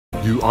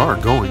You are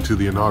going to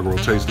the inaugural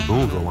Taste of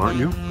Booneville, aren't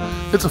you?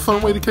 It's a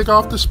fun way to kick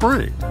off the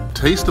spring.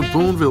 Taste of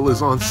Booneville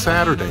is on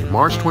Saturday,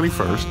 March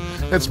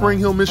 21st at Spring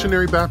Hill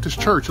Missionary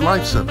Baptist Church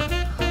Life Center.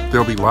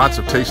 There'll be lots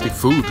of tasty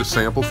food to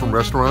sample from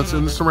restaurants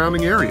in the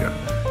surrounding area.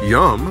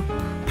 Yum!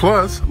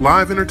 Plus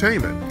live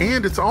entertainment,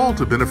 and it's all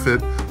to benefit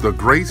the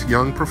Grace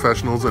Young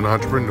Professionals and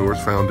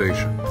Entrepreneurs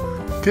Foundation.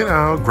 Get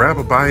out, grab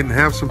a bite, and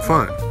have some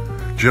fun.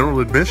 General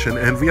admission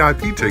and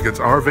VIP tickets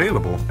are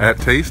available at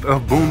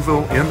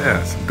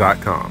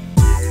tasteofboonevillems.com.